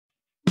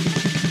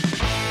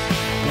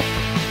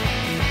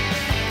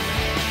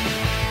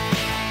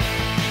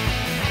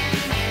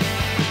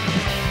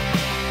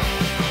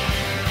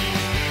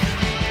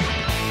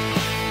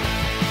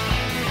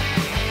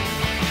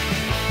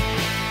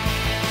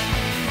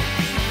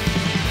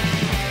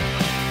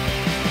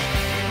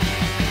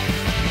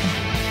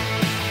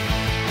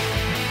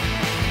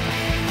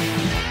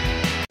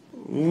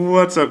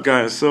What's up,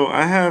 guys? So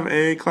I have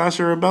a Clash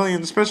of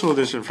Rebellion special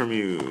edition for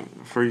you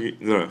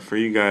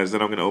guys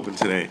that I'm gonna open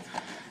today.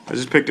 I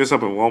just picked this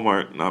up at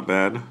Walmart. Not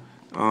bad.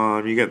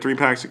 You get 3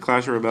 packs of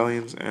Clash of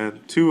Rebellions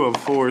and 2 of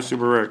 4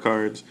 super rare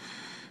cards,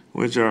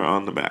 which are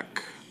on the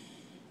back.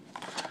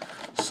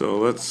 So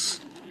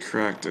let's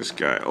crack this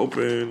guy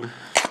open.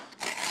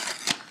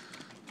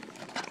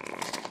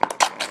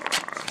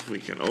 We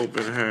can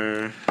open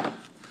her.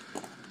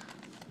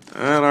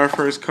 And our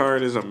first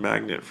card is a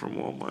magnet from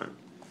Walmart.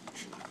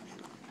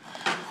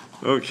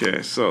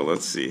 Okay, so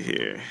let's see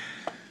here.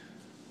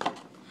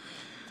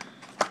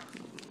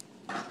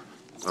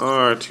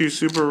 Our 2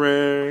 super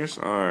rares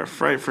are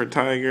Fright for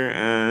Tiger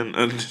and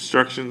a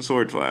Destruction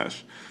Sword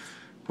Flash.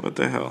 What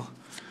the hell?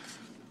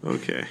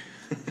 Okay.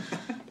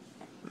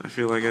 I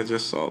feel like I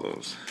just saw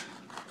those.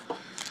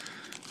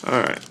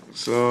 Alright,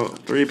 so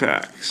 3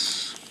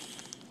 packs.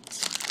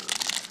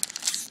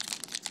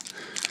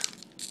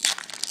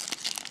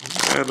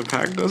 And the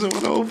pack doesn't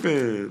want to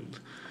open.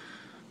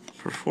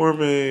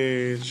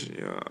 Performage,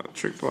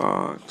 Trick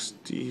Box,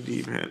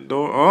 DEVPRO.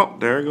 Oh,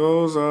 there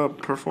goes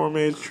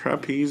Performage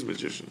Trapeze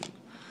Magician.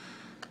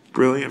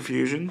 Brilliant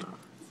Fusion,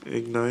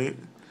 Ignite,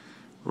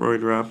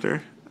 Roid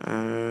Raptor,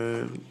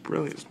 and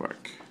Brilliant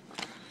Spark.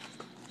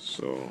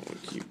 So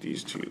we'll keep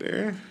these 2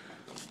 there.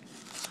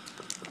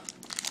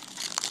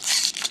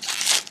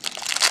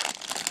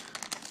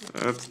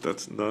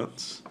 That's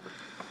nuts.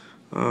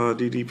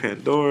 DD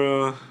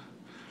Pandora,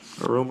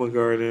 Aroma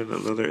Garden,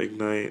 another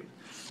Ignite.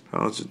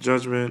 Balance of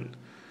Judgment,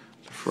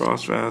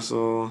 Frost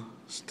Vassal,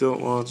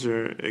 Stilt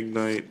Launcher,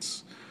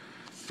 Ignites,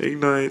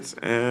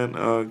 and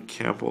a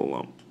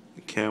Camel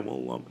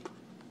Lump.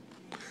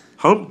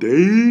 Hump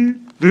Day!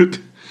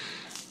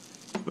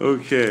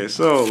 Okay,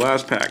 so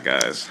last pack,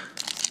 guys.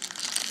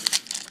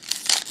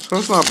 So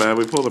that's not bad.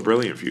 We pulled a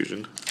Brilliant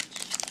Fusion.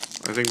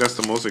 I think that's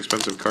the most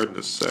expensive card in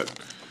this set.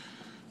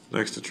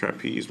 Next to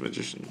Trapeze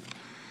Magician.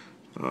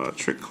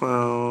 Trick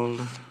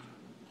Clown.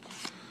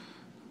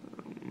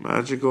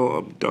 Magical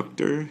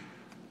Abductor.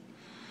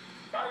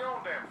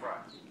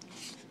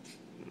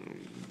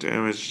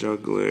 Damage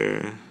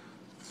Juggler.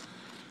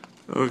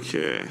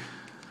 Okay.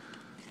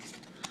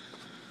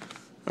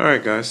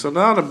 Alright, guys, so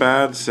not a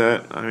bad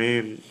set. I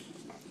mean,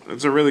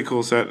 it's a really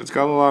cool set. It's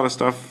got a lot of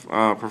stuff,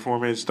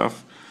 Performage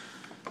stuff.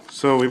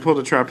 So we pulled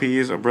a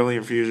Trapeze, a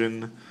Brilliant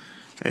Fusion,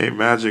 a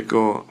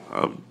Magical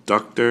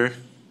Abductor.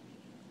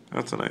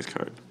 That's a nice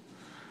card.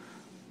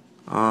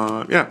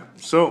 Yeah,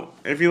 so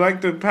if you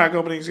like the pack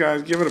openings,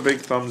 guys, give it a big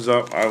thumbs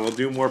up. I will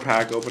do more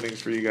pack openings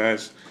for you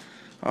guys.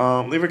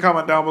 Leave a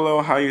comment down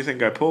below how you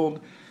think I pulled.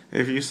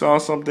 If you saw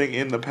something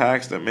in the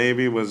packs that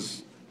maybe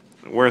was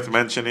worth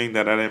mentioning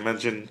that I didn't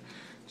mention,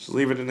 just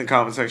leave it in the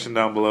comment section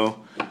down below.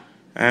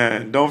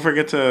 And don't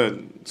forget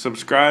to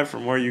subscribe for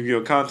more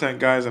Yu-Gi-Oh content,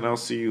 guys, and I'll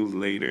see you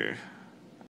later.